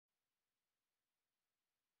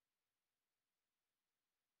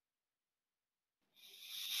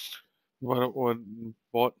What,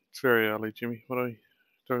 what? It's very early, Jimmy. What are we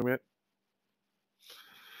talking about?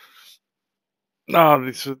 Oh,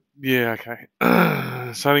 this is, yeah, okay.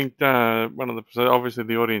 So I think so obviously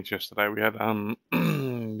the audience yesterday, we had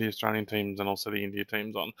the Australian teams and also the India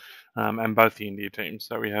teams on, and both the India teams.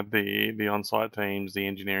 So we had the on-site teams, the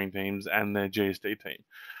engineering teams, and the GSD team.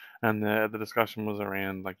 And the discussion was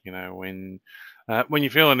around, like, when you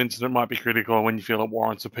feel an incident might be critical, or when you feel it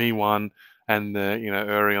warrants a P1, and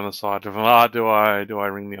erring on the side of, do I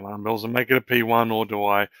ring the alarm bells and make it a P1, or do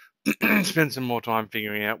I spend some more time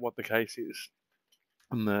figuring out what the case is?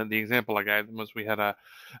 And the example I gave them was, we had a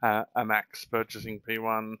Max purchasing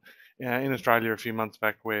P1 in Australia a few months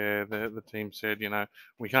back, where the team said,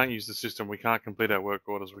 we can't use the system, we can't complete our work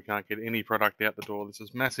orders, we can't get any product out the door. This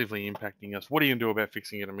is massively impacting us. What are you going to do about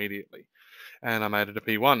fixing it immediately? And I made it a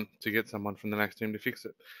P1 to get someone from the Max team to fix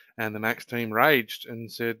it. And the Max team raged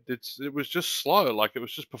and said it was just slow, like it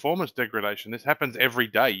was just performance degradation. This happens every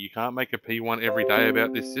day. You can't make a P1 every day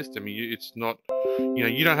about this system. It's not,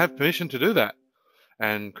 you don't have permission to do that.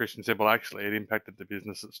 And Christian said, well, actually, it impacted the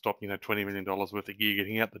business. It stopped, $20 million worth of gear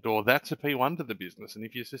getting out the door. That's a P1 to the business. And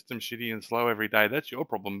if your system's shitty and slow every day, that's your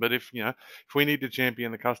problem. But if we need to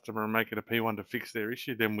champion the customer and make it a P1 to fix their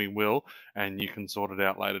issue, then we will. And you can sort it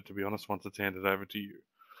out later, to be honest, once it's handed over to you.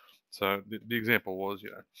 So the example was,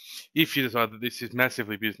 if you decide that this is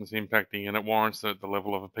massively business impacting and it warrants the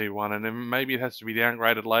level of a P1, and then maybe it has to be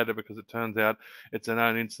downgraded later because it turns out it's a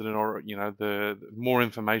known incident, or the more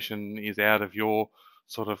information is out of your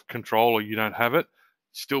sort of control, or you don't have it,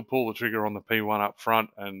 still pull the trigger on the P1 up front,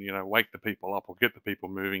 and wake the people up or get the people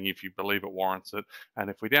moving if you believe it warrants it. And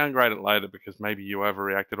if we downgrade it later because maybe you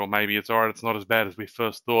overreacted, or maybe it's all right, it's not as bad as we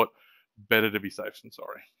first thought, better to be safe than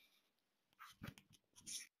sorry.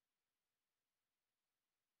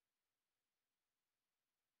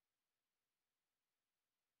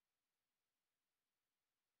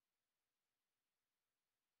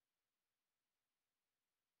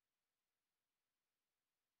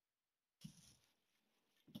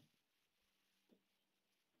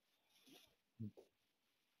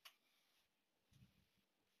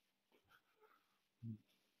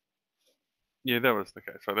 Yeah, that was the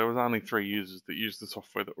case. Right, there was only 3 users that used the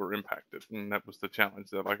software that were impacted, and that was the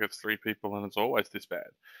challenge. That, like, it's 3 people, and it's always this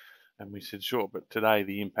bad. And we said, sure, but today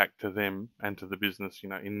the impact to them and to the business,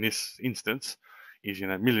 in this instance, is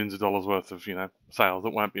millions of dollars worth of sales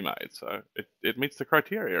that won't be made. So it meets the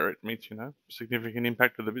criteria. It meets significant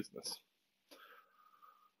impact to the business.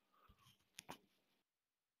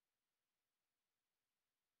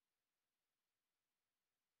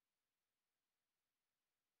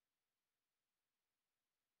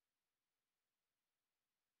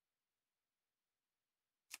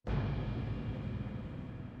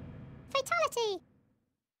 Fatality!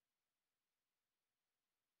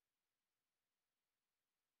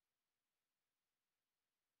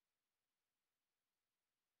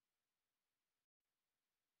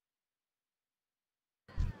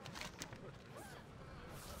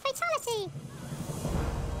 Fatality!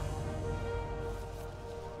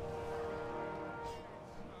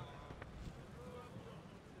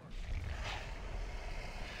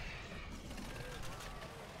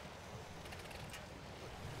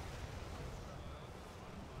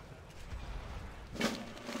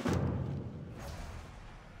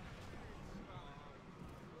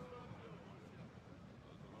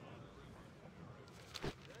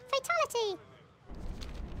 Fatality!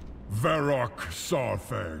 Varrock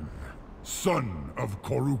Saurfang, son of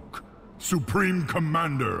Koruk, supreme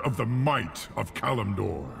commander of the might of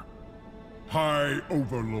Kalimdor, High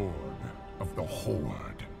Overlord of the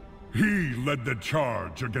Horde. He led the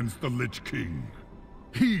charge against the Lich King.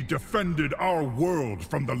 He defended our world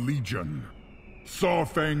from the Legion.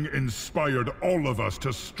 Saurfang inspired all of us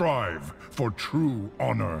to strive for true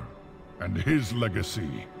honor, and his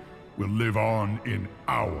legacy will live on in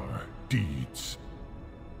our deeds.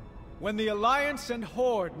 When the Alliance and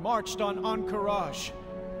Horde marched on Ankaraj,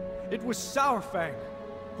 it was Saurfang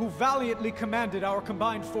who valiantly commanded our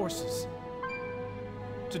combined forces.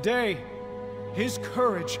 Today, his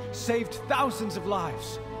courage saved thousands of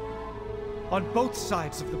lives on both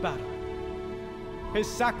sides of the battle. His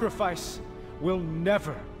sacrifice will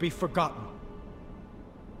never be forgotten.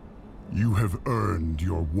 You have earned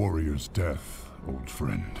your warrior's death, old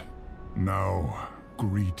friend. Now,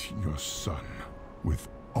 greet your son with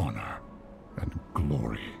honor and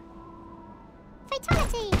glory.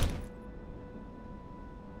 Fatality!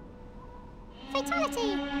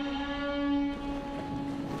 Fatality!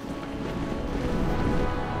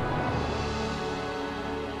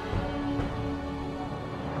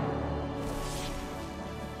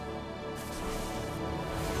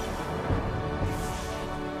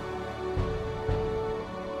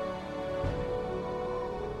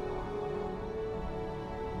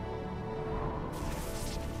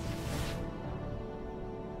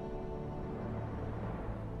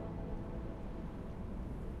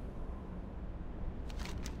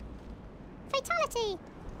 Fatality!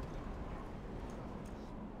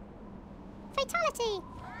 Fatality!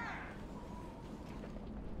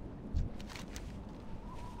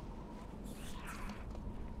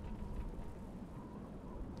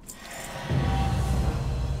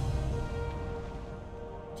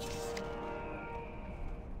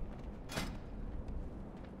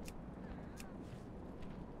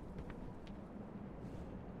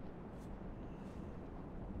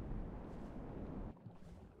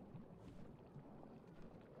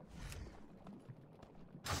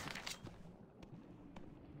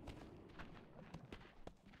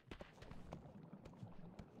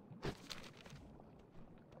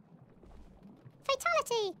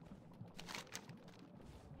 Fatality!